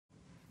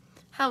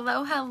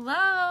Hello,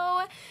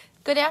 hello.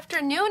 Good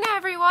afternoon,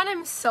 everyone.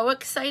 I'm so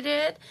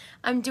excited.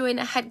 I'm doing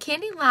a Head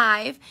Candy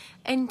Live,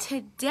 and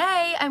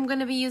today I'm going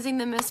to be using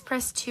the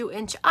Priss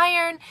 2-inch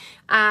iron.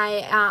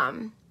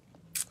 I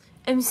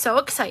am so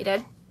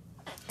excited.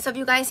 So if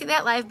you guys see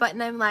that live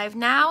button, I'm live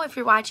now. If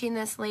you're watching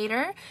this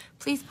later,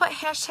 please put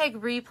hashtag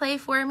replay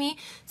for me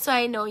so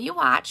I know you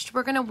watched.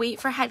 We're going to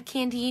wait for Head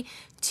Candy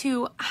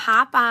to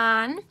hop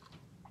on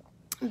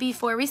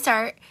before we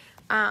start.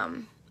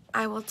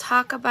 I will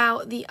talk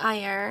about the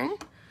iron.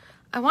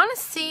 I want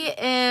to see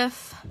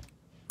if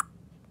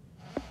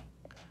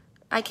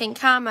I can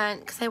comment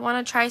because I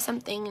want to try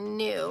something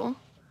new.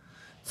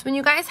 So when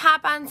you guys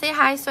hop on, say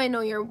hi so I know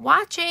you're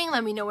watching.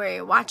 Let me know where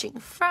you're watching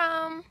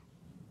from.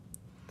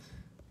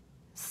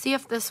 See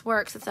if this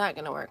works. It's not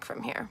going to work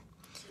from here.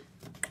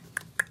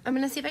 I'm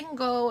going to see if I can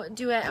go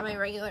do it on my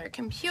regular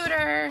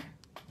computer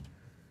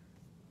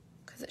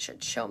because it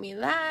should show me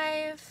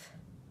live.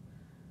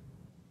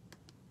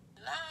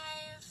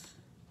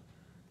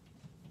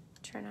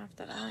 Turn off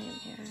the volume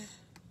here.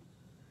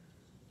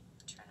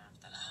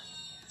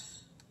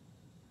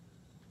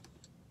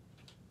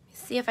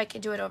 See if I can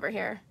do it over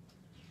here.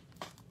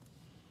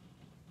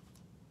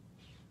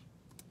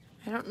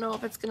 I don't know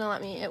if it's gonna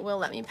let me. It will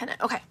let me pin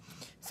it. Okay.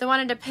 So I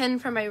wanted to pin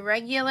from my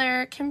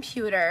regular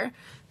computer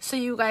so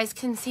you guys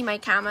can see my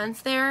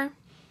comments there.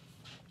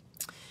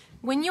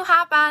 When you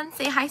hop on,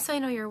 say hi so I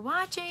know you're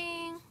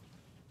watching.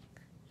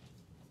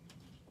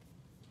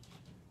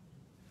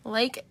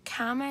 Like,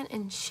 comment,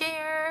 and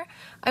share.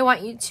 I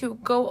want you to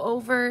go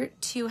over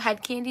to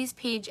Head Candy's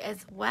page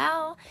as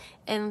well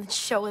and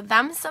show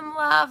them some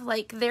love,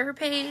 like their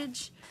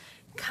page.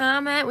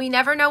 Comment. We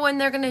never know when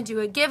they're going to do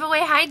a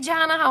giveaway. Hi,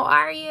 Jonna. How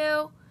are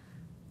you?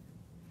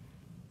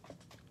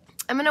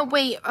 I'm going to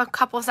wait a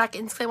couple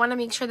seconds because I want to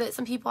make sure that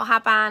some people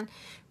hop on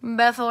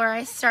before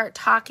I start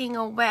talking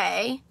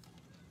away.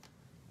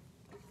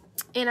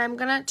 And I'm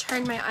going to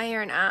turn my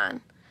iron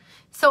on.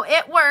 So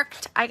it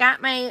worked. I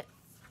got my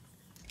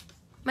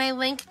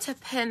link to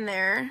pin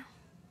there.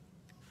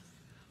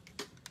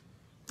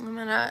 I'm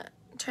going to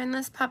turn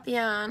this puppy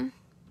on.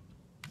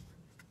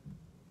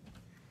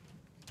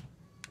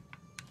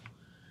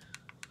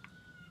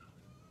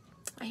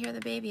 I hear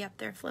the baby up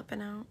there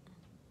flipping out.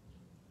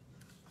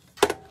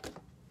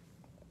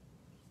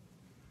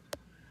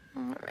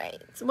 All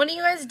right. So what are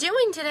you guys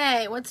doing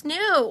today? What's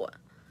new?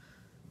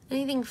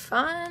 Anything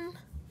fun?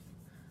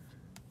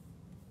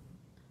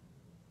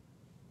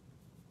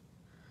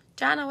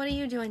 Jonna, what are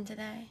you doing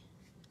today?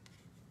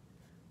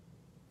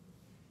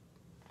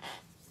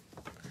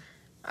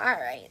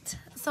 Alright,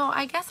 so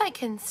I guess I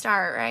can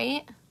start,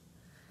 right?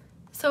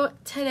 So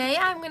today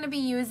I'm going to be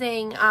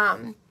using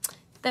the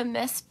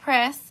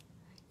Priss.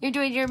 You're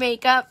doing your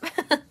makeup.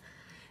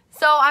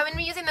 So I'm going to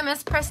be using the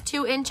Priss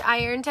 2-inch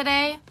iron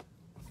today.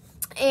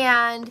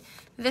 And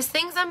this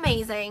thing's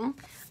amazing.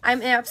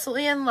 I'm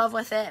absolutely in love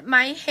with it.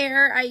 My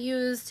hair, I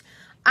used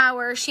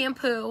our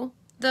shampoo,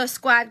 the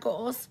Squad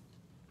Goals.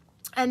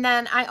 And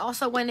then I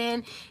also went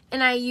in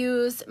and I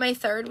used my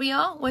third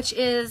wheel, which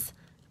is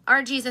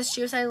our Jesus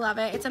Juice. I love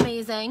it. It's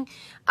amazing.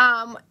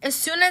 As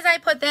soon as I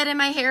put that in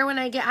my hair when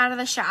I get out of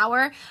the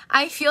shower,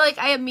 I feel like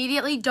I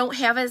immediately don't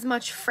have as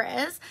much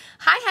frizz.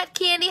 Hi, Head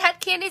Candy. Head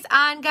Candy's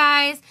on,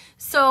 guys.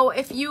 So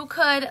if you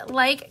could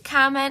like,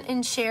 comment,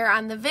 and share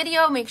on the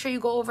video, make sure you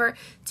go over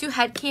to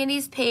Head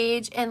Candy's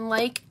page and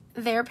like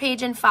their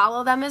page and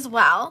follow them as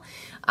well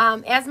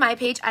as my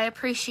page. I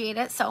appreciate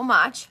it so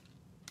much.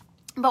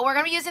 But we're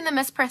going to be using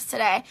the Priss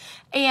today,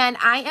 and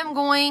I am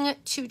going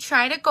to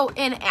try to go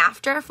in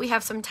after, if we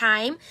have some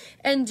time,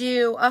 and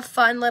do a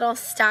fun little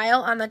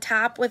style on the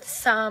top with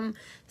some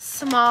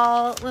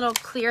small little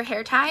clear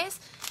hair ties.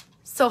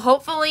 So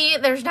hopefully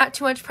there's not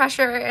too much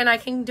pressure and I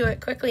can do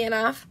it quickly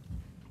enough.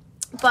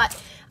 But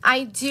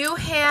I do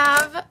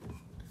have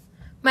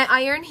my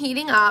iron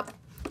heating up.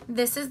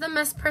 This is the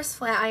Priss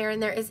flat iron.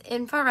 There is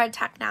infrared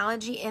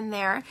technology in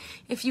there,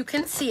 if you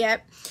can see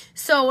it.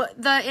 So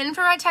the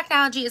infrared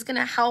technology is going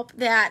to help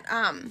that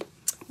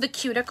the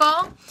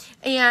cuticle,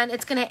 and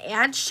it's going to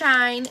add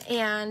shine,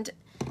 and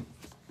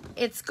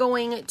it's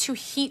going to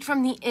heat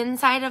from the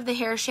inside of the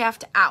hair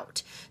shaft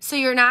out. So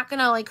you're not going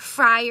to like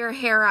fry your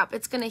hair up.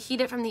 It's going to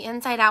heat it from the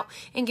inside out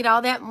and get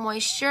all that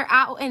moisture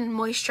out and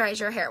moisturize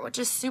your hair, which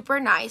is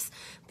super nice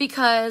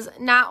because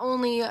not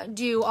only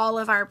do all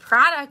of our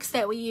products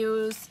that we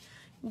use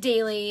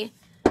daily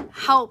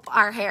help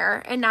our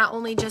hair and not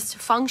only just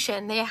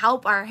function, they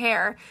help our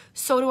hair,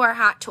 so do our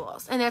hot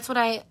tools. And that's what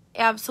I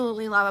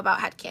absolutely love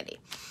about Head Candy.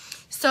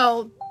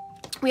 So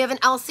we have an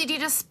LCD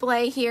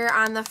display here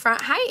on the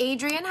front. Hi,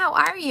 Adrian. How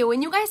are you?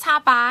 When you guys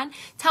hop on,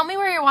 tell me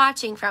where you're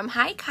watching from.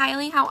 Hi,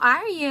 Kylie. How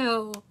are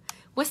you?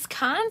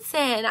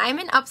 Wisconsin. I'm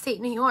in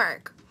upstate New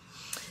York.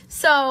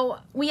 So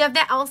we have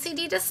that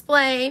LCD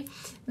display.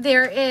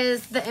 There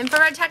is the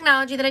infrared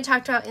technology that I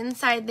talked about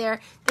inside there.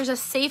 There's a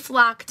safe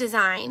lock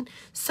design.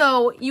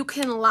 So you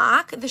can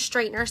lock the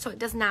straightener so it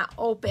does not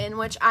open,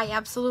 which I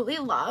absolutely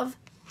love.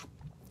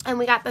 And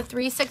we got the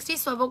 360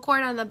 swivel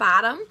cord on the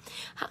bottom.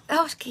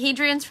 Oh,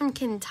 Adrian's from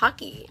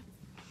Kentucky.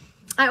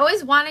 I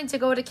always wanted to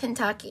go to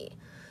Kentucky.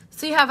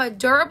 So you have a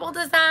durable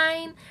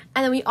design,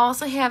 and then we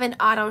also have an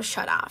auto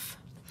shutoff.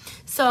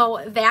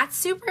 So that's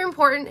super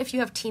important if you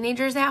have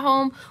teenagers at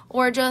home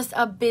or just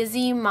a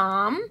busy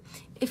mom.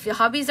 If your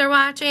hubbies are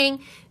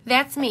watching,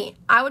 that's me.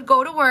 I would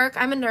go to work.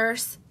 I'm a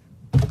nurse.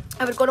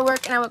 I would go to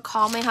work and I would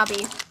call my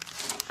hubby.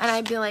 And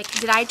I'd be like,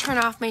 did I turn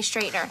off my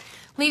straightener?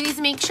 Ladies,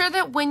 make sure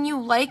that when you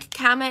like,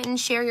 comment, and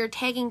share, you're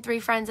tagging 3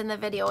 friends in the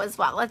video as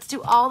well. Let's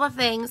do all the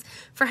things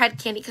for Head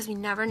Candy because we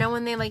never know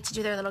when they like to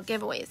do their little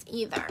giveaways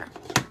either.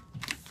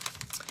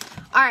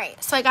 All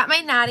right, so I got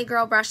my Naughty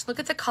Girl brush. Look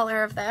at the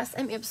color of this.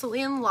 I'm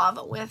absolutely in love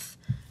with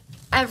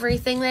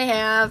everything they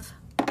have,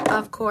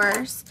 of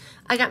course.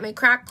 I got my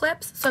crack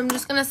clips, so I'm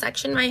just going to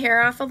section my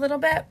hair off a little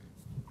bit.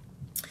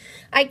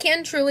 I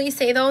can truly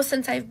say, though,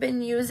 since I've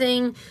been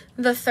using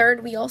the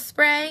third wheel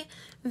spray,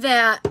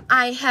 that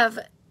I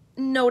have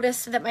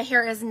noticed that my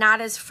hair is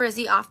not as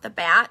frizzy off the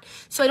bat,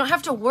 so I don't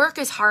have to work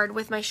as hard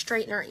with my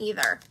straightener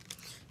either.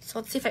 So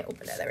let's see if I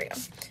open it. There we go.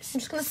 I'm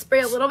just going to spray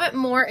a little bit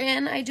more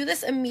in. I do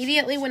this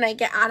immediately when I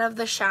get out of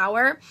the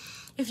shower.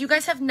 If you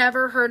guys have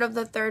never heard of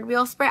the third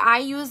wheel spray, I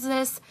use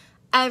this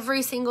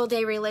every single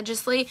day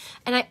religiously,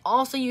 and I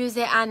also use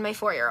it on my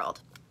 4-year-old.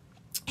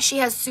 She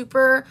has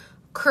super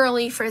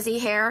curly, frizzy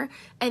hair,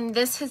 and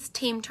this has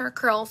tamed her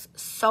curls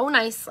so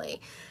nicely.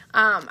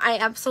 I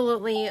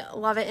absolutely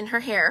love it in her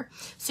hair.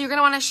 So you're going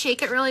to want to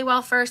shake it really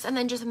well first and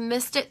then just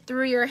mist it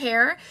through your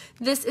hair.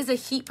 This is a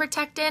heat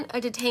protectant, a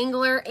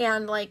detangler,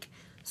 and like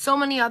so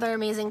many other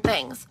amazing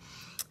things.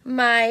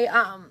 My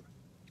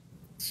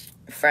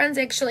friends,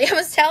 actually, I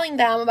was telling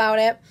them about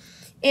it,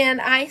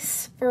 and I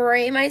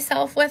spray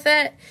myself with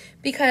it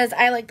because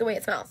I like the way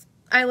it smells.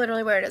 I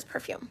literally wear it as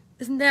perfume.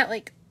 Isn't that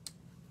like,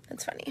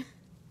 that's funny.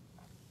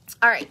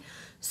 All right,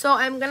 so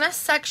I'm going to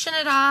section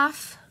it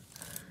off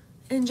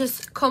and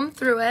just comb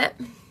through it.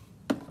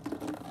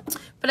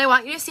 But I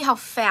want you to see how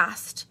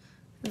fast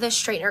this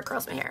straightener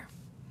curls my hair.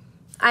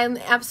 I'm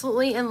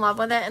absolutely in love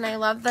with it, and I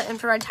love the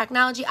infrared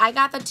technology. I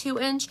got the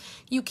 2-inch.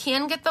 You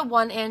can get the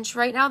 1-inch.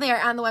 Right now they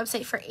are on the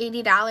website for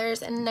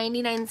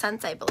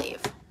 $80.99, I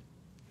believe.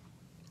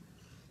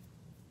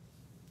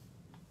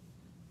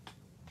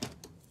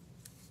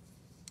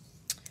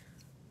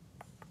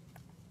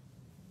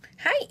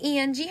 Hi,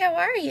 Angie. How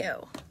are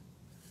you?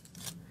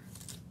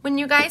 When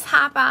you guys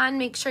hop on,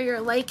 make sure you're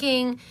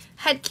liking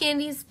Head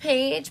Candy's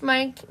page,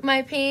 my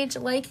page,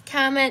 like,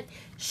 comment,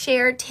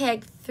 share,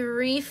 tag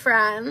 3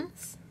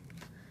 friends.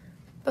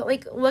 But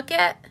like, look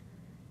at,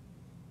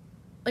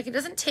 like, it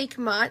doesn't take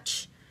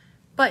much,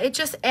 but it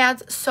just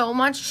adds so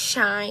much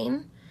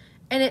shine,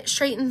 and it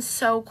straightens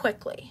so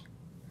quickly.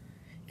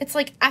 It's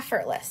like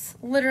effortless,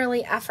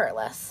 literally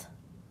effortless.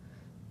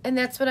 And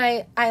that's what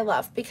I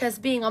love, because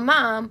being a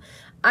mom,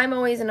 I'm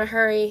always in a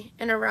hurry,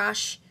 in a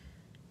rush,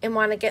 and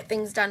want to get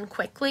things done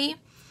quickly,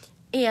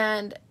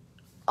 and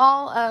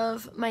all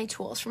of my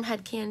tools from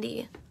Head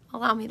Candy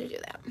allow me to do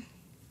that.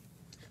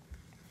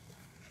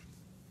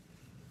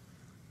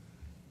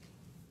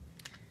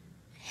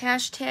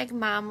 Hashtag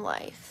mom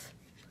life.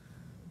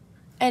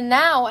 And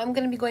now I'm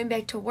going to be going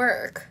back to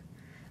work.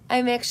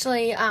 I'm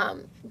actually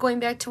going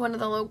back to one of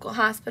the local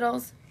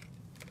hospitals,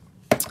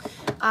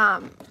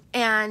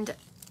 and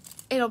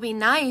it'll be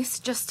nice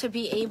just to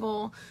be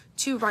able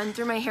to run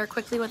through my hair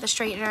quickly with a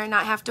straightener and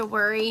not have to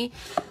worry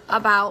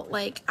about,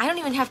 like, I don't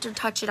even have to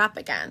touch it up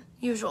again,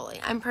 usually.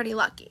 I'm pretty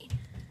lucky.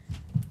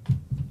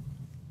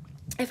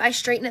 If I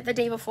straighten it the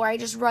day before, I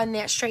just run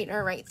that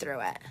straightener right through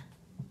it.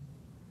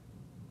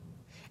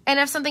 And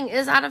if something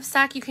is out of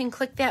stock, you can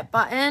click that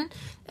button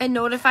and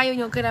notify you, and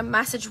you'll get a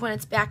message when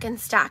it's back in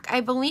stock. I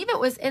believe it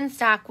was in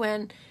stock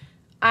when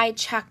I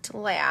checked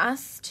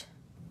last.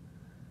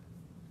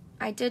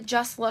 I did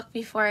just look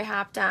before I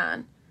hopped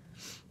on.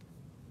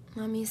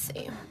 Let me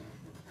see.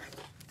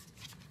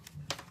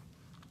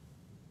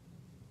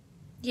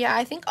 Yeah,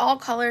 I think all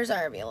colors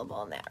are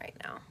available in that right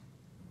now.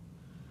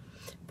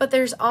 But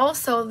there's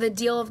also the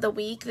deal of the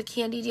week, the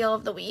candy deal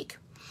of the week.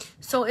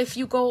 So if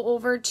you go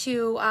over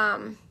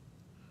to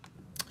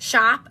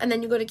shop and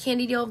then you go to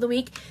candy deal of the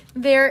week,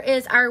 there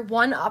is our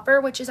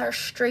 1-upper, which is our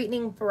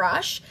straightening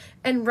brush.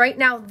 And right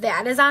now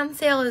that is on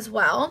sale as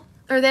well.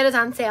 Or that is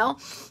on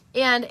sale.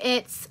 And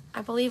it's,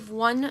 I believe,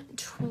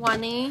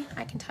 $120.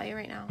 I can tell you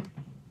right now.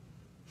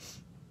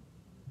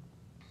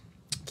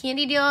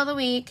 Candy deal of the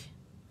week.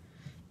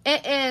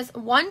 It is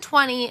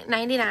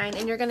 $120.99,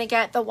 and you're going to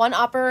get the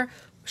 1-upper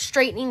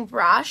straightening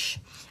brush,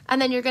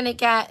 and then you're going to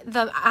get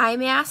the eye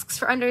masks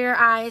for under your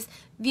eyes,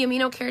 the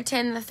amino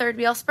keratin, the third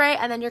wheel spray,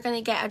 and then you're going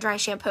to get a dry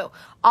shampoo,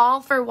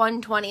 all for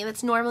 $120.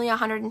 That's normally a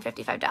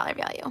 $155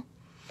 value.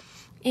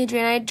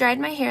 Adrian, I dried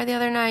my hair the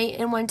other night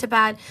and went to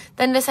bed,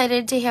 then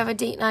decided to have a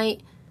date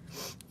night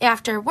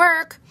after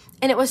work,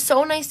 and it was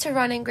so nice to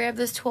run and grab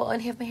this tool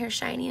and have my hair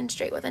shiny and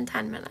straight within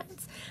 10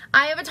 minutes.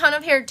 I have a ton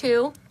of hair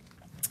too,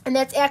 and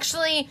that's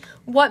actually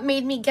what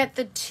made me get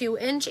the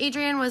 2-inch,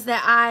 Adrian, was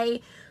that I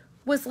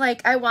was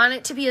like, I want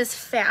it to be as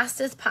fast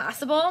as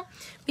possible,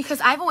 because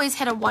I've always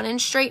had a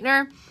 1-inch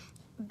straightener.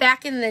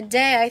 Back in the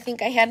day, I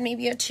think I had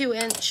maybe a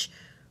 2-inch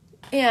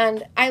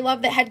And I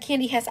love that Head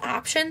Candy has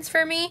options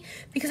for me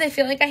because I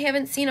feel like I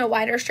haven't seen a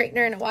wider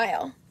straightener in a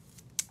while.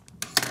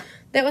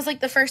 That was like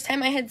the first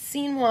time I had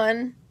seen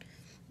one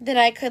that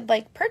I could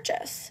like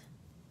purchase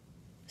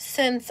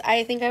since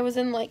I think I was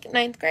in like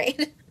 9th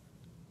grade.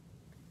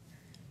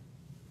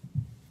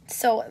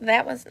 So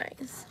that was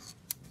nice.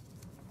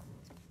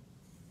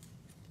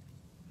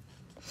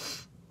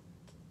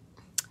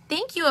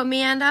 Thank you,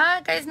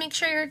 Amanda. Guys, make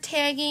sure you're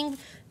tagging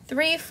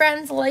 3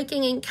 friends,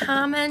 liking and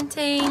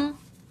commenting.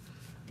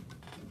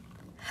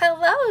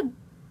 Hello,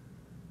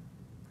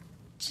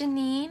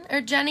 Janine,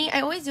 or Jenny.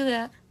 I always do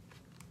that.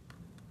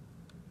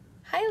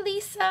 Hi,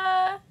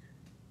 Lisa.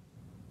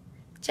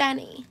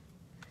 Jenny.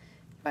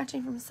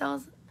 Watching from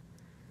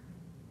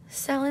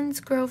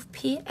Sellens Grove,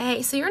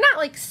 PA. So you're not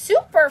like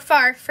super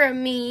far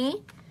from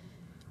me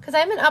because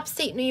I'm in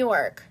upstate New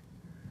York.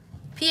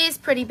 PA's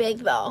pretty big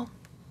though.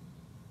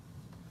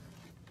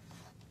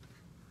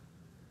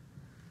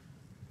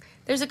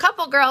 There's a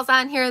couple girls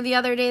on here the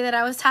other day that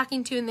I was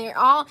talking to and they're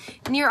all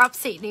near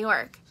upstate New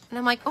York. And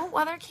I'm like, oh,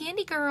 other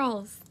candy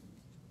girls.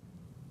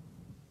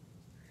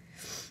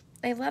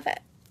 I love it.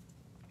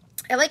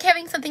 I like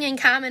having something in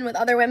common with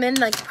other women,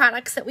 like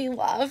products that we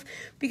love,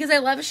 because I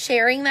love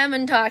sharing them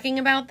and talking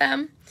about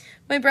them.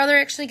 My brother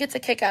actually gets a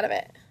kick out of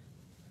it.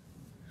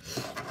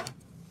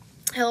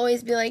 He'll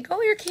always be like,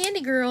 oh, you're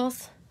candy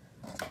girls.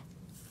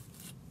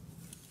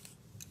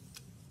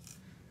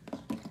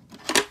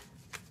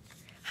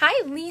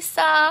 Hi,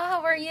 Lisa.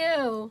 How are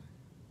you?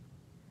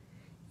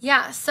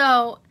 Yeah,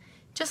 so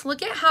just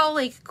look at how,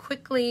 like,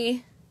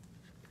 quickly...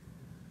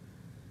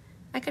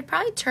 I could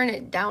probably turn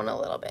it down a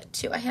little bit,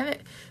 too. I have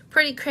it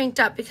pretty cranked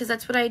up because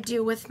that's what I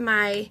do with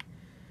my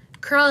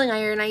curling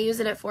iron. I use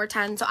it at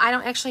 410, so I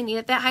don't actually need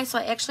it that high. So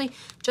I actually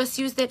just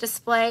used the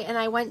display, and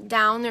I went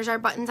down. There's our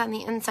buttons on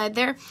the inside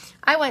there.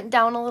 I went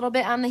down a little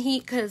bit on the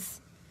heat because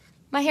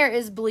my hair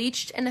is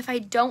bleached, and if I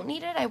don't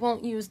need it, I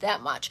won't use that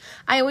much.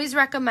 I always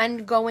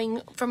recommend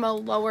going from a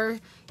lower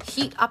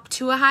heat up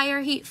to a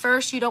higher heat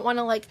first. You don't want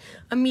to, like,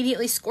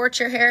 immediately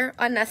scorch your hair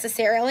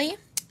unnecessarily.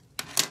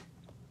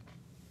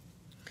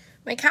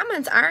 My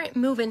comments aren't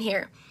moving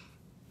here.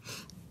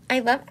 I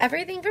love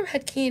everything from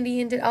Head Candy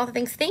and did all the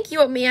things. Thank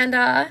you,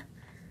 Amanda.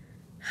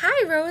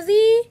 Hi,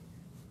 Rosie.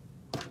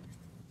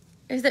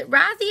 Is it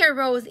Rosie or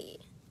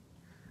Rosie?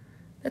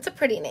 That's a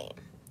pretty name.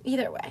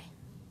 Either way.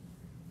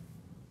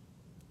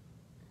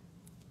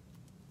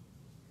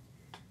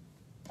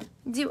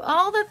 Do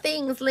all the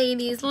things,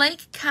 ladies.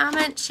 Like,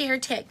 comment, share,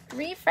 tag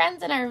 3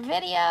 friends in our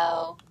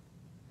video.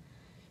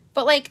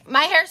 But, like,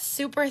 my hair's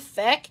super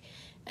thick,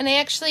 and I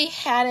actually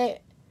had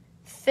it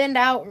thinned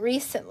out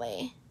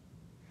recently.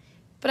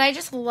 But I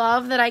just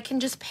love that I can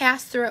just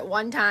pass through it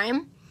one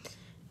time,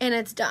 and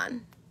it's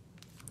done.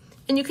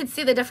 And you can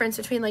see the difference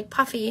between, like,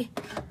 puffy,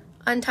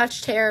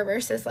 untouched hair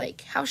versus,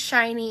 like, how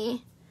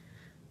shiny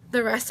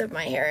the rest of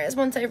my hair is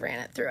once I've ran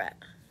it through it.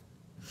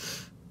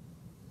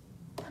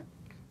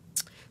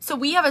 So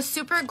we have a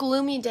super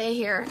gloomy day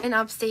here in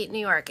upstate New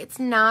York. It's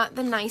not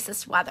the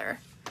nicest weather.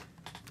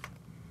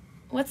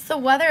 What's the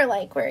weather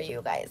like where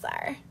you guys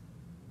are?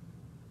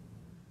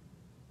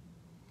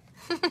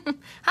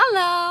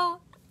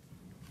 Hello.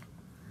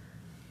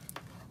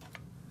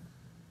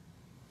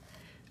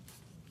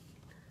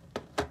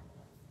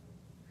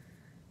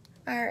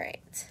 All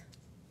right.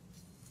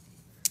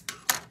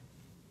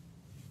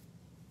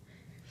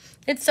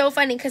 It's so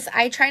funny because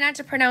I try not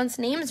to pronounce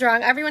names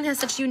wrong. Everyone has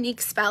such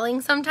unique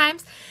spelling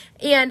sometimes.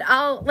 And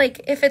I'll,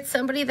 like, if it's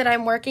somebody that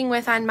I'm working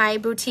with on my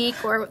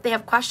boutique or they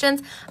have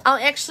questions,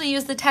 I'll actually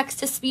use the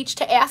text-to-speech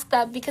to ask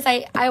them because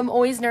I'm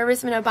always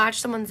nervous I'm going to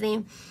botch someone's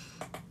name.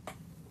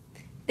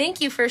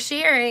 Thank you for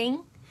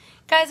sharing.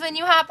 Guys, when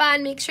you hop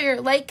on, make sure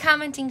you're like,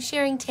 commenting,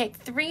 sharing, tag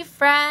 3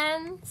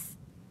 friends.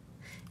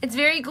 It's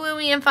very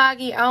gloomy and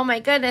foggy. Oh my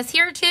goodness,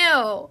 here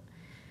too.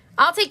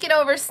 I'll take it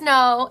over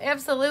snow,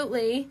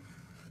 absolutely.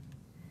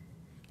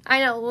 I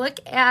know, look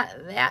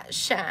at that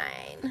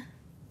shine.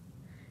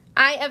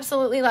 I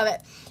absolutely love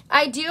it.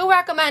 I do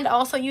recommend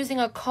also using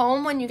a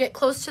comb when you get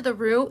close to the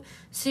root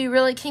so you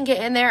really can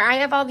get in there. I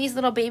have all these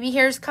little baby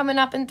hairs coming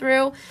up and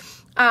through.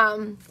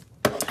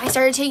 I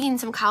started taking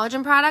some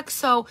collagen products,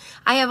 so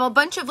I have a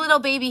bunch of little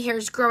baby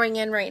hairs growing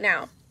in right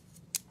now.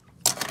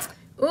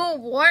 Ooh,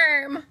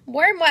 warm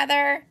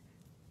weather.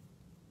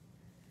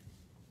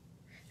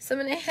 So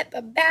I'm going to hit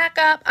the back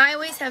up. I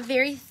always have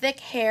very thick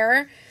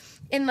hair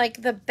in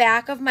like the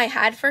back of my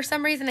head for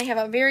some reason. I have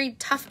a very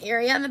tough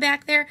area on the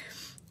back there,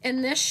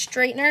 and this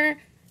straightener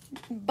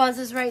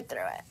buzzes right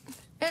through it.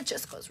 It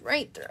just goes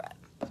right through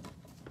it.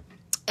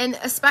 And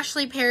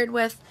especially paired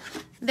with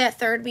that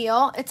third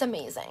wheel, it's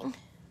amazing.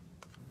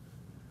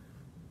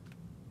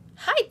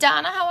 Hi,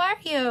 Donna. How are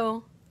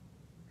you?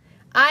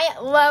 I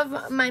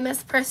love my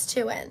Miss Priss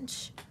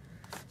 2-inch.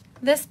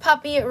 This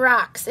puppy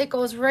rocks. It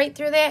goes right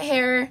through that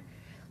hair,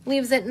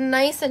 leaves it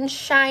nice and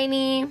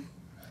shiny.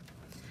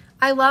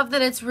 I love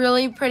that it's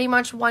really pretty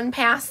much one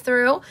pass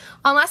through,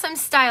 unless I'm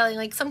styling.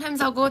 Like sometimes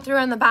I'll go through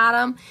on the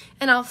bottom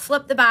and I'll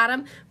flip the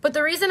bottom. But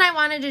the reason I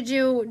wanted to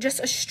do just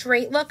a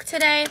straight look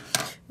today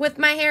with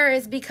my hair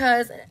is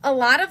because a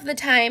lot of the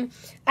time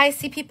I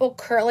see people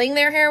curling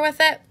their hair with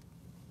it.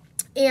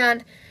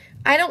 And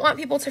I don't want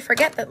people to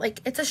forget that,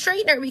 like, it's a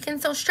straightener. We can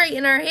still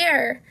straighten our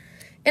hair.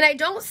 And I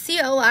don't see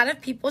a lot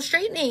of people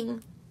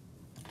straightening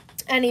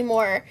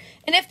anymore.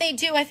 And if they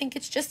do, I think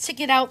it's just to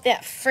get out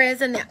that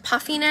frizz and that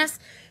puffiness,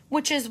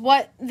 which is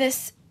what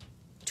this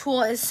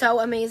tool is so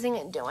amazing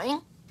at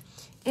doing,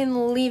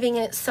 in leaving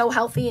it so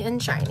healthy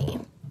and shiny.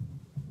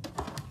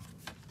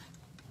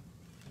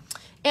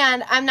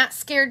 And I'm not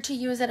scared to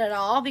use it at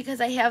all because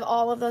I have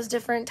all of those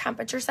different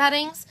temperature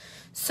settings.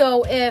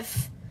 So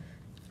if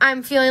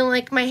I'm feeling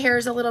like my hair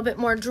is a little bit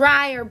more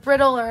dry or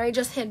brittle, or I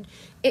just had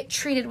it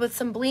treated with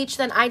some bleach,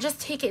 then I just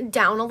take it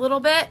down a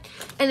little bit,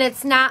 and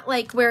it's not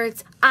like where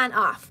it's on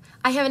off.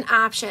 I have an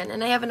option,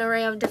 and I have an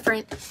array of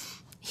different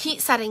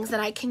heat settings that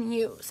I can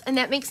use, and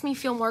that makes me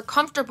feel more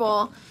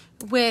comfortable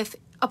with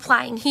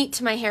applying heat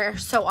to my hair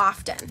so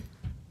often.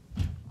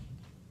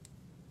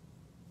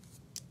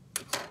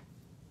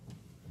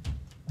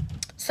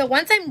 So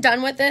once I'm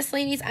done with this,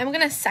 ladies, I'm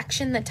going to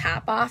section the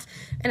top off,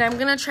 and I'm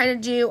going to try to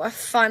do a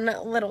fun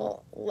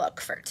little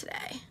look for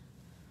today,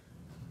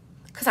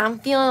 because I'm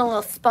feeling a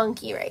little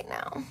spunky right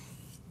now.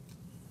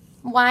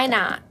 Why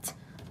not?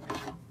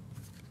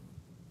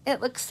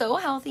 It looks so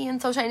healthy and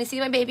so shiny.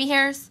 See my baby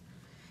hairs?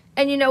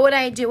 And you know what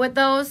I do with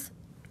those?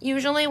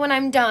 Usually when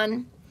I'm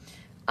done,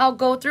 I'll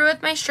go through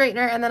with my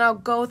straightener, and then I'll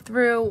go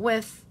through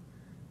with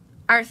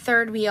our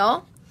third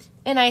wheel,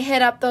 and I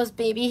hit up those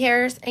baby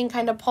hairs and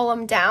kind of pull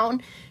them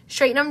down,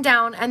 straighten them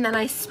down, and then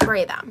I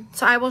spray them.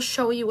 So I will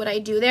show you what I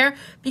do there,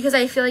 because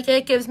I feel like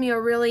it gives me a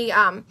really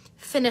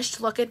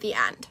finished look at the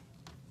end.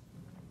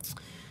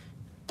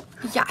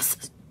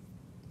 Yes.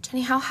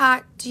 Jenny, how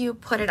hot do you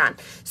put it on?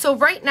 So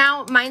right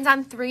now, mine's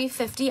on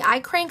 350. I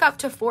crank up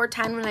to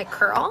 410 when I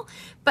curl,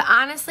 but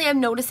honestly,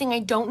 I'm noticing I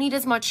don't need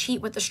as much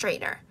heat with the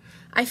straightener.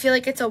 I feel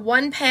like it's a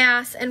one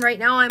pass, and right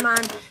now I'm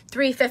on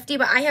 350,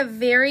 but I have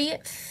very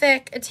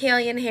thick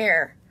Italian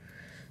hair.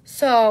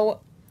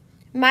 So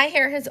my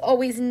hair has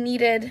always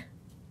needed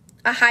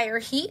a higher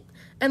heat.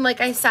 And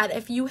like I said,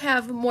 if you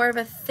have more of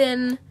a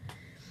thin,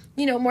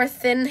 more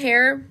thin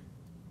hair,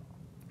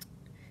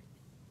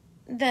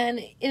 then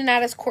and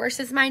not as coarse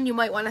as mine, you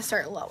might want to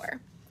start lower.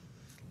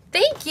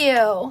 Thank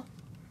you.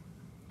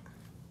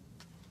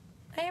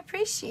 I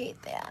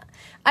appreciate that.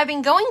 I've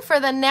been going for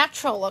the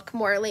natural look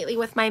more lately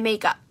with my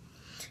makeup.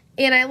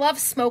 And I love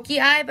smoky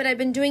eye, but I've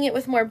been doing it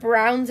with more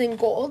browns and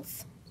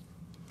golds.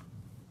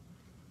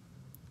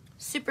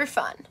 Super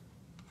fun.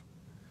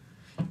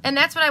 And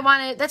that's what I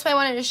wanted. That's why I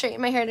wanted to straighten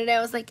my hair today.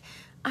 I was like,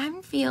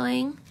 I'm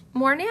feeling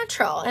more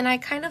natural. And I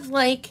kind of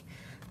like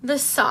the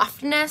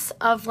softness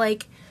of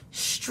like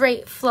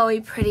straight,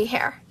 flowy, pretty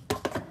hair.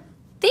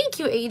 Thank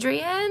you,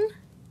 Adrian.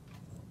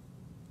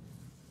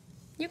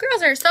 You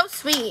girls are so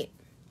sweet.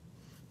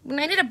 When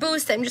I need a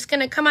boost, I'm just going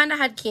to come on to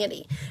Head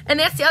Candy. And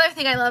that's the other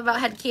thing I love about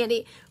Head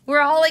Candy.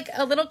 We're all like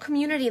a little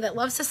community that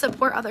loves to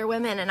support other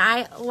women. And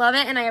I love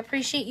it. And I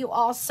appreciate you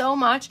all so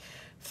much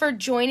for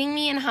joining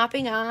me and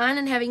hopping on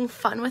and having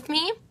fun with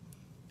me.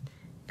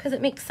 Because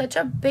it makes such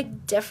a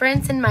big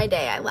difference in my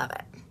day. I love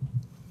it.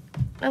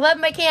 I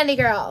love my candy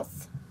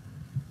girls.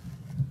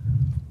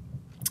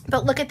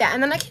 But look at that.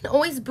 And then I can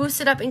always boost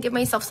it up and give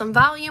myself some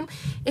volume.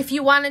 If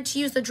you wanted to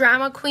use the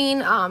Drama Queen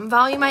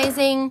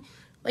volumizing,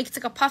 like it's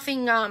like a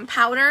puffing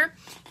powder,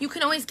 you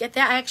can always get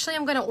that. Actually,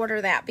 I'm going to order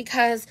that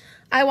because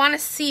I want to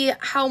see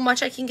how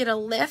much I can get a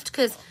lift,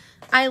 because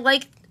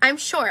I'm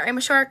short. I'm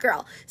a short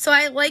girl. So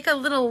I like a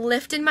little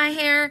lift in my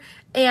hair,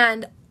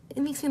 and it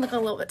makes me look a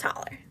little bit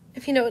taller,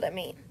 if you know what I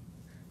mean.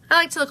 I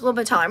like to look a little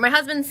bit taller. My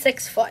husband's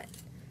 6 foot.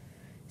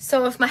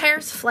 So if my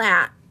hair's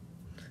flat,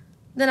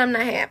 then I'm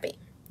not happy.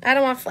 I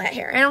don't want flat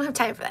hair. I don't have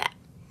time for that.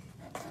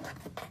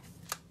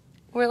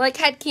 We're like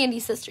Head Candy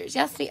sisters.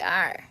 Yes, we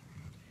are.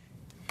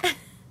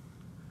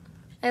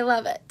 I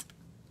love it.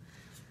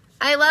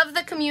 I love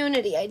the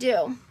community. I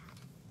do.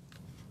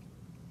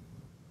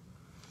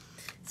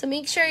 So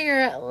make sure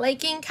you're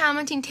liking,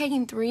 commenting,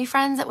 tagging 3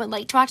 friends that would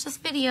like to watch this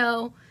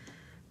video,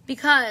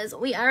 because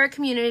we are a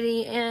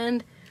community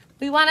and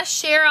we want to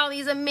share all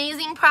these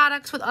amazing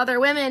products with other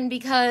women,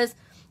 because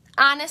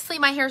honestly,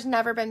 my hair's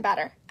never been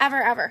better.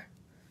 Ever, ever.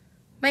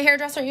 My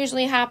hairdresser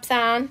usually hops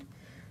on.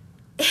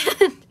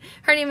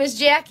 Her name is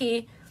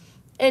Jackie,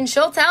 and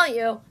she'll tell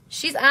you.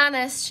 She's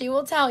honest. She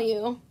will tell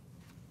you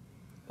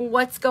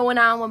what's going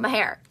on with my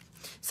hair.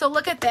 So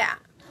look at that.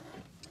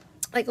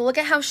 Like, look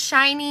at how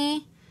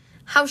shiny,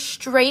 how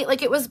straight.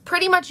 Like, it was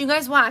pretty much, you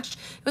guys watched,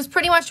 it was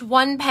pretty much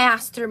one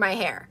pass through my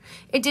hair.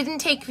 It didn't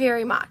take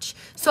very much.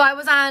 So I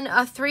was on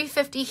a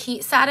 350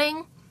 heat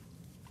setting.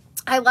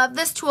 I love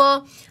this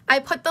tool. I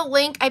put the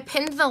link, I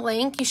pinned the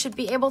link. You should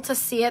be able to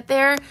see it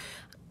there.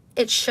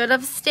 It should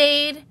have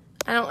stayed.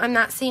 I'm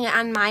not seeing it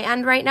on my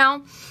end right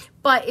now.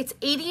 but it's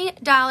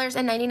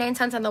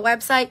 $80.99 on the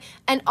website.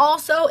 And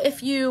also,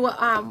 if you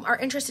are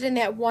interested in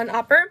that one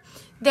upper,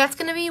 that's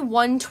going to be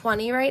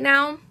 $120 right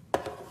now,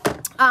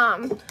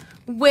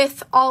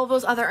 with all of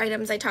those other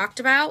items I talked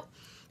about,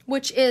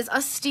 which is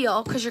a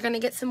steal because you're going to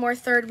get some more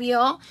third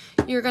wheel.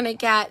 You're going to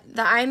get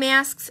the eye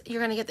masks.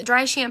 You're going to get the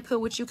dry shampoo,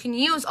 which you can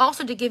use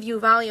also to give you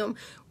volume.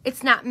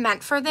 It's not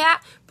meant for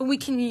that, but we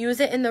can use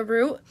it in the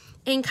root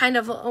and kind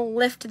of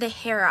lift the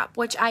hair up,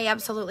 which I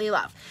absolutely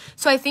love.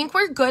 So I think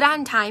we're good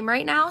on time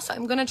right now, so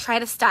I'm going to try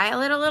to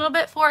style it a little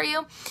bit for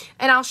you,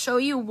 and I'll show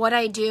you what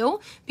I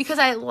do because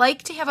I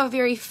like to have a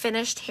very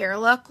finished hair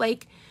look.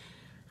 Like,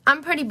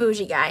 I'm pretty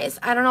bougie, guys.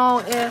 I don't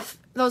know if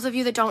those of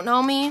you that don't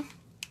know me,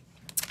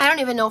 I don't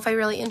even know if I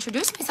really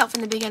introduced myself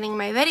in the beginning of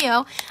my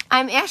video.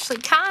 I'm Ashley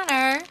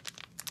Connor,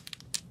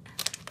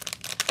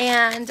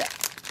 and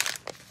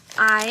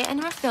I am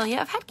an affiliate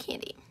of HEAD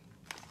Kandy.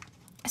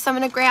 So I'm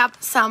going to grab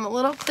some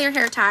little clear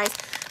hair ties.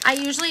 I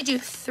usually do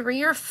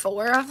 3 or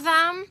 4 of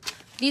them.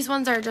 These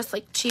ones are just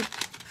like cheap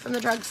from the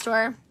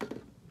drugstore.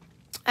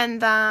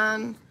 And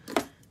then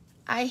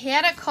I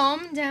had a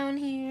comb down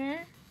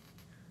here.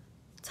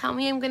 Tell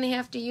me I'm going to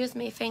have to use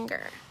my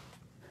finger.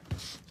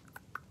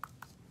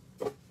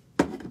 I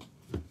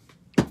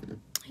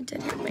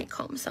did have my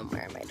comb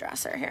somewhere in my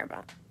dresser here,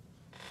 but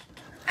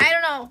I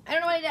don't know. I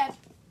don't know what I did.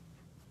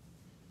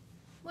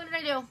 What did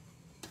I do?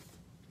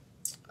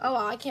 Oh,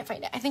 well, I can't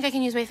find it. I think I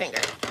can use my finger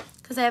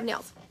because I have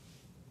nails.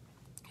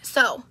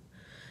 So,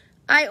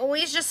 I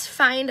always just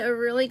find a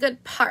really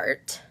good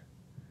part.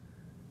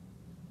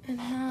 And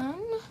then,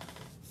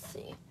 let's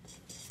see.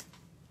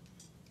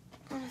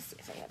 Let's see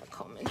if I have a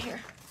comb in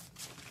here.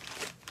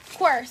 Of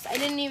course, I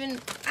didn't even,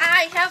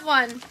 I have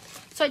one.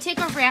 So I take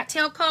a rat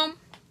tail comb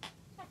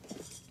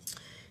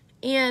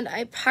and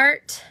I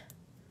part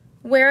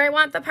where I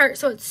want the part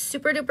so it's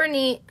super duper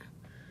neat.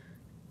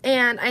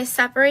 And I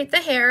separate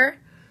the hair.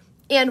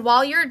 And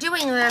while you're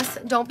doing this,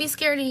 don't be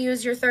scared to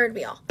use your third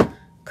wheel,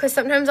 because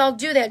sometimes I'll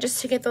do that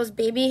just to get those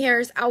baby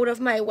hairs out of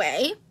my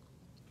way.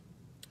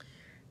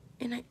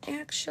 And I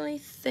actually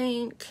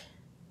think,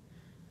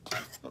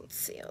 let's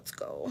see, let's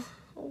go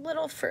a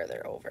little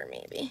further over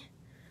maybe.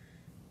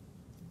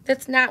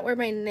 That's not where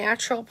my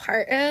natural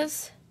part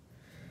is.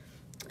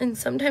 And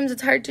sometimes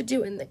it's hard to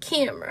do in the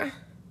camera.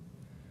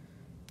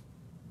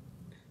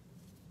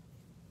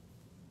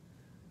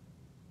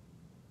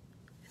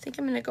 I think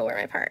I'm going to go where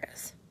my part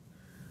is.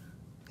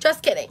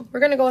 Just kidding.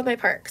 We're going to go with my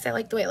part because I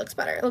like the way it looks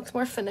better. It looks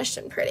more finished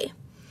and pretty.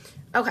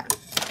 Okay.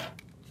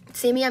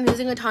 See me? I'm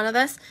using a ton of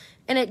this,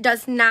 and it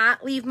does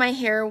not leave my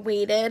hair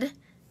weighted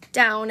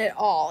down at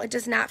all. It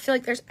does not feel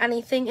like there's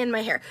anything in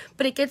my hair,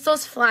 but it gets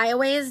those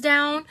flyaways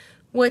down,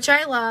 which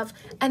I love.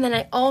 And then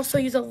I also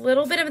use a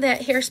little bit of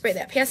that hairspray,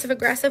 that passive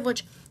aggressive,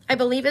 which I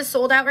believe is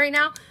sold out right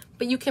now,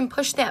 but you can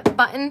push that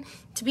button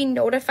to be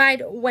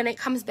notified when it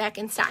comes back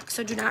in stock.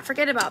 So do not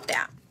forget about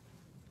that.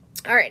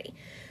 Alrighty.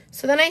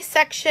 So then I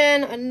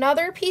section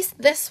another piece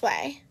this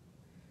way,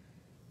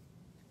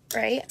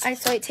 right?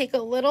 So I take a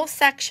little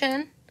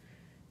section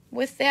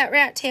with that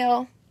rat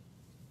tail,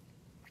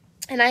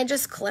 and I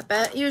just clip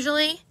it,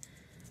 usually,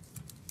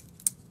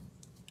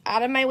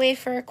 out of my way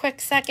for a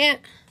quick second,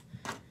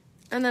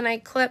 and then I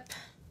clip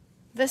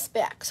this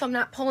back, so I'm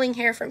not pulling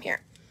hair from here.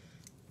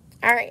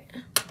 All right.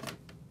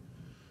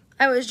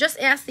 I was just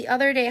asked the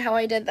other day how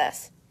I did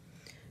this.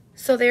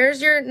 So there's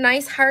your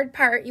nice hard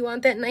part. You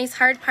want that nice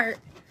hard part.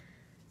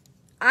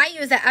 I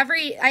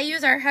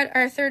use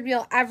our third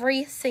wheel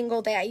every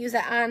single day. I use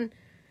it on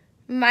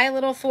my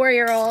little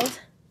 4-year-old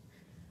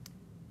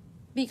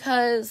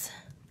because,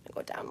 I'll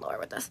go down lower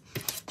with this.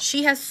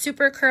 She has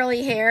super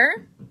curly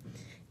hair,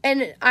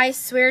 and I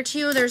swear to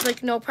you, there's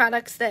like no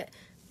products that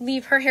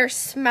leave her hair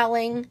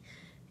smelling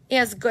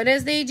as good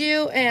as they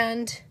do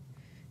and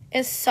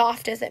as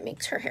soft as it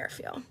makes her hair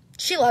feel.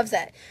 She loves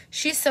it.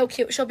 She's so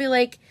cute. She'll be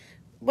like,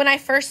 when I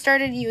first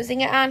started using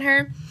it on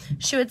her,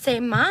 she would say,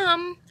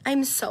 "Mom,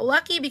 I'm so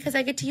lucky because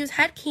I get to use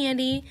HEAD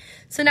Kandy."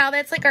 So now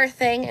that's like our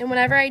thing. And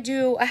whenever I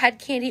do a HEAD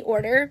Kandy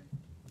order,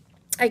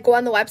 I go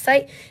on the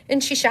website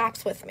and she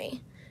shops with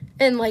me.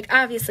 And like,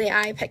 obviously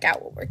I pick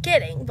out what we're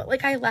getting, but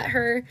like I let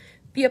her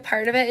be a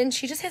part of it and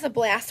she just has a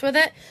blast with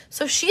it.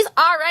 So she's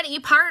already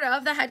part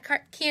of the HEAD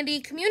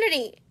Kandy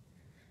community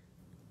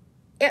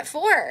at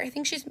 4. I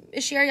think is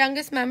she our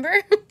youngest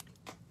member?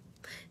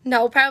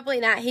 No,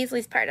 probably not.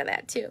 Hazeley's part of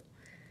that too.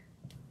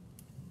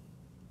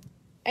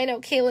 I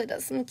know Kayla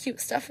does some cute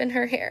stuff in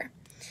her hair.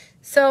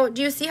 So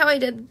do you see how I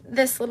did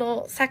this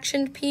little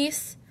sectioned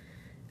piece?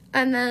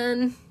 And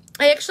then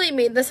I actually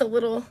made this a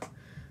little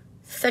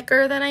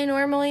thicker than I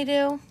normally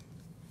do.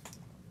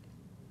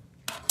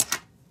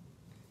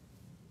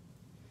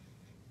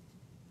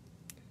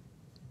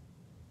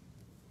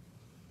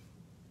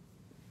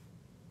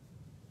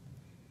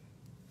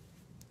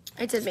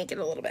 I did make it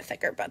a little bit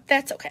thicker, but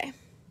that's okay.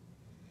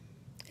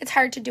 It's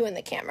hard to do in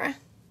the camera.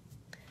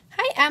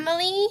 Hi,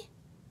 Emily.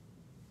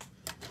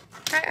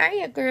 How are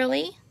you,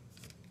 girly?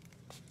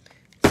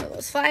 So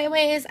those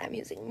flyaways, I'm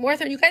using more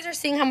third. You guys are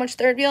seeing how much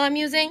third wheel I'm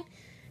using,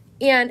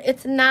 and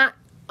it's not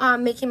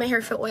making my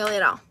hair feel oily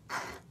at all.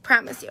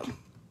 Promise you.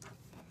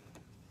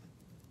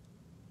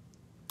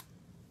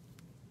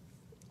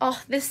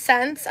 Oh, the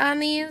scents on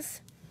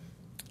these,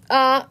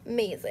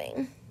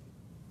 amazing.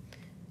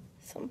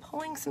 So I'm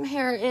pulling some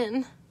hair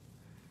in,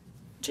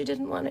 which I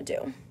didn't want to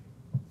do.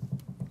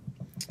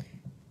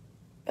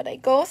 But I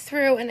go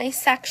through and I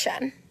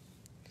section.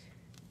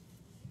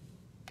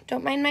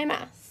 Don't mind my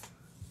mess.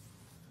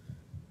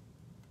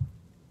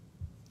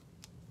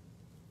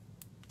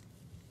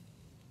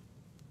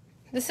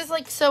 This is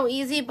like so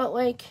easy, but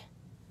like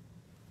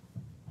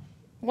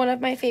one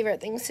of my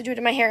favorite things to do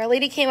to my hair. A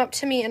lady came up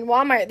to me in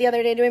Walmart the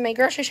other day doing my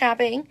grocery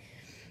shopping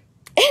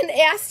and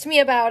asked me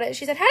about it.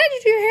 She said, how did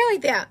you do your hair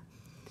like that?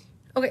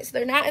 Okay, so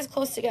they're not as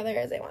close together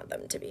as I want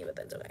them to be, but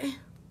that's okay.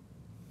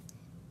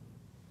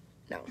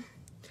 No.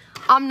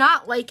 I'm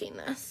not liking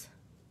this.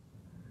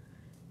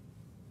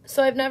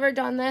 So I've never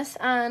done this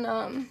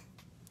on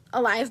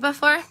a live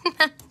before.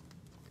 I'm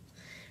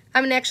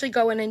going to actually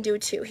go in and do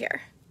 2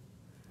 here.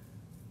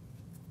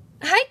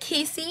 Hi,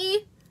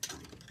 Casey.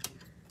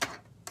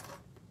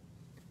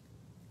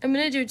 I'm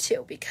going to do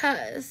 2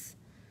 because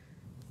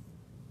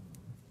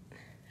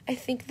I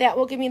think that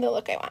will give me the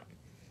look I want.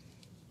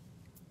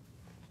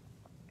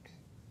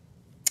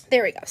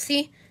 There we go.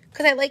 See?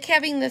 Because I like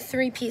having the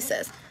 3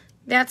 pieces.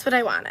 That's what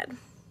I wanted.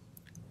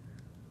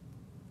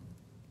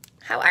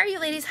 How are you,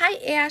 ladies? Hi,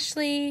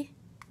 Ashley.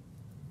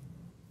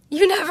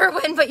 You never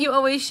win, but you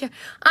always show.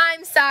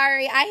 I'm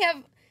sorry.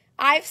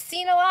 I've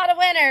seen a lot of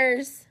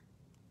winners.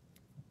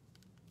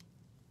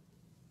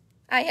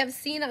 I have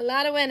seen a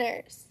lot of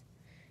winners.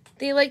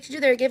 They like to do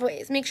their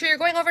giveaways. Make sure you're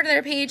going over to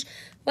their page,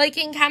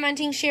 liking,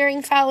 commenting,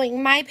 sharing,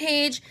 following my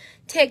page.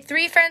 Tag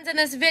 3 friends in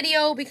this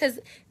video because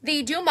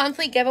they do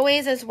monthly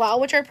giveaways as well,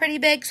 which are pretty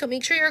big. So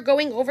make sure you're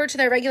going over to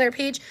their regular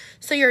page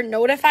so you're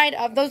notified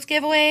of those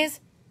giveaways.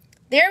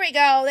 There we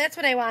go. That's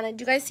what I wanted.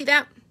 Do you guys see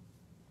that?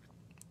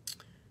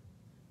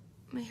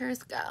 My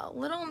hair's got a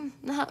little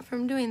knot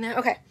from doing that.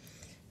 Okay.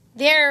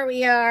 There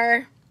we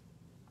are.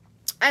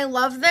 I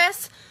love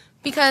this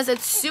because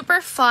it's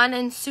super fun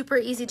and super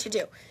easy to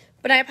do.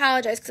 But I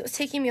apologize because it was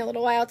taking me a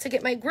little while to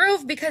get my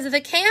groove because of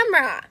the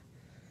camera.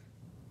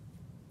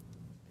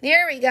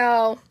 There we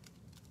go.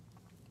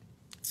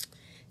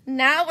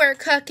 Now we're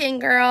cooking,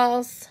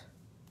 girls.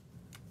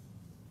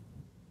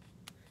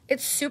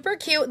 It's super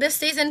cute. This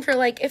stays in for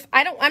like,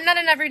 I'm not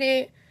an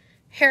everyday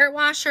hair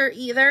washer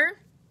either.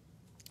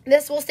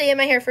 This will stay in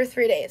my hair for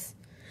 3 days.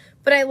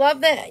 But I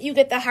love that you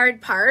get the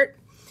hard part.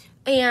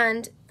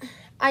 And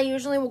I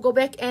usually will go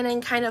back in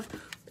and kind of,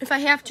 if I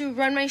have to,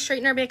 run my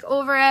straightener back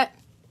over it.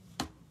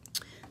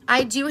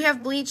 I do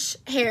have bleach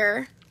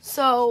hair,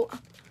 so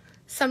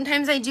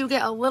sometimes I do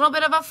get a little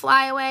bit of a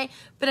flyaway,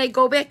 but I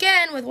go back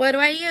in with, what do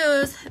I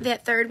use?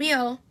 That 3rd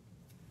wheel.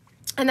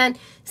 And then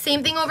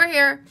same thing over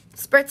here,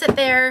 spritz it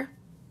there,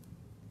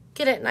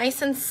 get it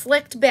nice and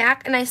slicked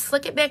back, and I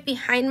slick it back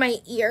behind my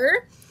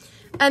ear.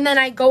 And then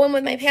I go in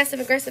with my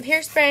passive-aggressive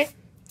hairspray,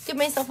 give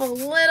myself a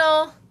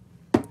little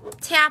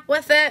tap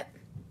with it,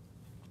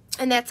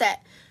 and that's it.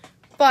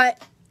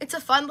 But it's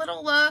a fun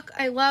little look.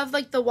 I love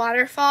like the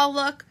waterfall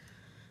look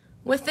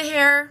with the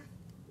hair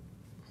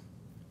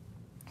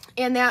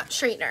and that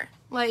straightener.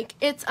 Like,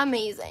 it's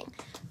amazing.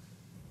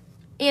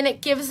 And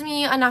it gives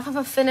me enough of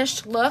a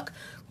finished look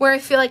where I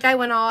feel like I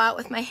went all out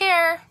with my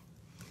hair.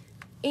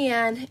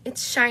 And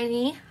it's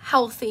shiny,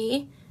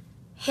 healthy,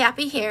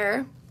 happy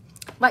hair.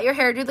 Let your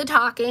hair do the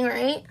talking,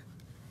 right?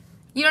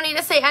 You don't need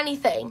to say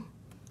anything.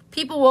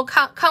 People will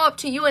come up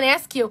to you and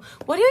ask you,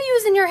 what do you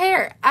use in your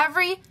hair?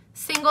 Every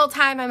single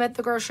time I'm at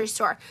the grocery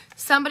store,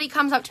 somebody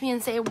comes up to me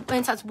and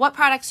says, what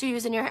products do you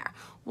use in your hair?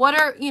 What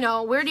are, you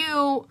know, where do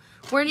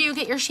you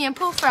get your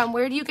shampoo from?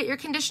 Where do you get your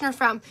conditioner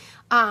from?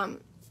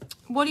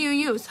 What do you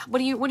use?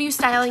 What are you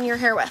styling your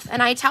hair with?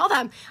 And I tell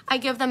them, I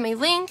give them a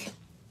link.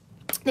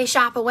 They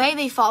shop away,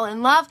 they fall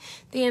in love,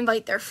 they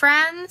invite their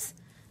friends,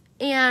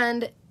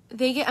 and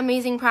they get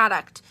amazing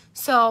product.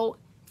 So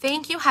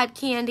thank you, Head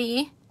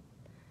Candy.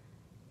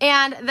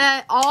 And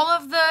all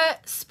of the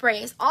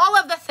sprays, all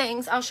of the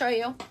things, I'll show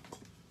you.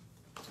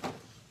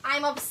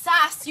 I'm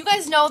obsessed. You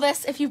guys know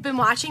this if you've been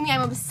watching me.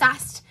 I'm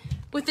obsessed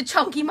with the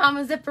Chunky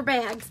Mama zipper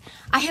bags.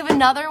 I have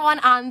another one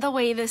on the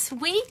way this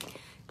week.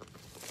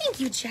 Thank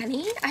you,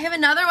 Jenny. I have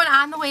another one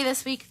on the way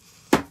this week.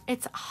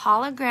 It's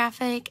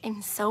holographic.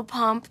 I'm so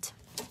pumped.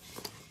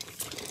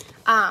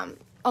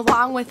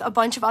 Along with a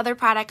bunch of other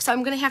products. So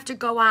I'm going to have to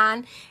go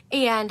on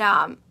and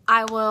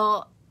I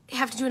will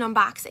have to do an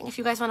unboxing if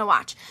you guys want to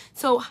watch.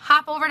 So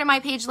hop over to my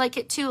page, like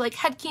it too, like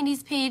Head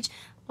Candy's page.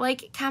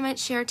 Like, comment,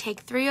 share, take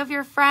 3 of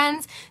your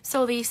friends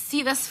so they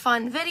see this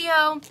fun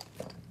video.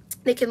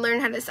 They can learn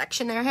how to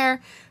section their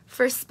hair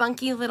for a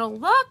spunky little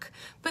look.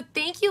 But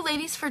thank you,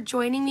 ladies, for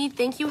joining me.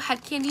 Thank you,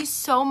 Head Candy,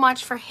 so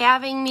much for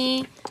having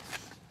me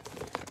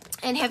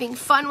and having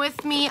fun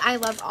with me. I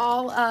love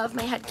all of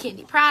my Head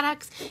Candy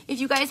products.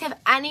 If you guys have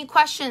any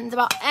questions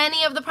about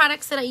any of the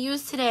products that I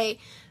used today,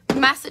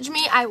 message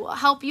me. I will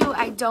help you.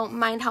 I don't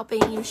mind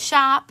helping you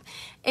shop.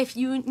 If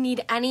you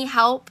need any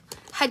help,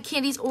 Head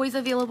Candy is always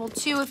available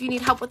too. If you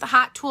need help with the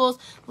hot tools,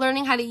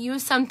 learning how to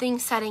use something,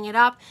 setting it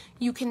up,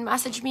 you can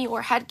message me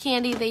or Head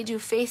Candy. They do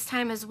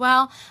FaceTime as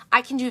well.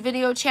 I can do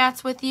video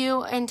chats with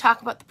you and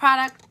talk about the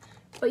product.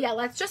 But yeah,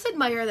 let's just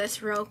admire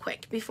this real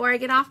quick before I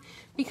get off,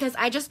 because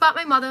I just bought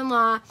my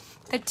mother-in-law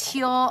the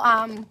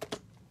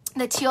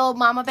teal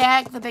mama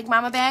bag, the big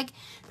mama bag,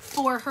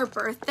 for her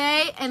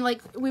birthday, and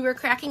like we were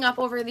cracking up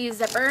over these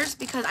zippers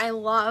because I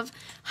love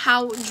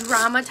how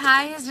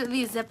dramatized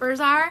these zippers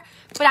are.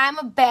 But I'm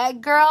a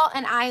bag girl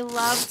and I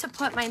love to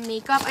put my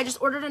makeup. I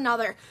just ordered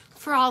another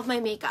for all of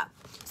my makeup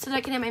so that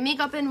I can have my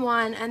makeup in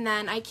one, and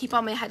then I keep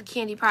all my Head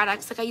Candy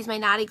products. Like I use my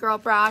Naughty Girl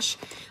brush,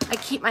 I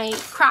keep my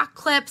croc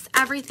clips,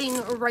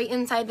 everything right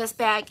inside this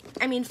bag.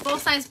 I mean,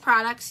 full-size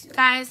products, you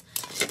guys,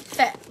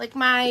 fit. Like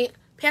my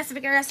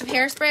Pacific Aggressive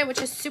hairspray,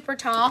 which is super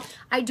tall.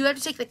 I do have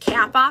to take the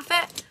cap off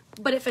it,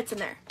 but it fits in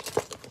there.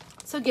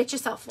 So get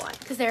yourself one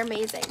because they're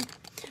amazing.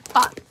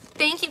 But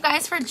thank you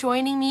guys for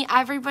joining me.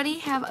 Everybody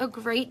have a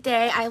great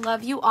day. I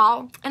love you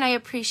all, and I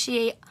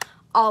appreciate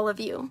all of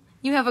you.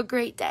 You have a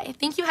great day.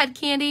 Thank you, Head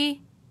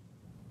Candy.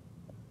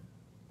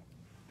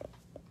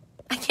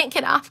 I can't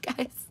get off,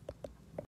 guys.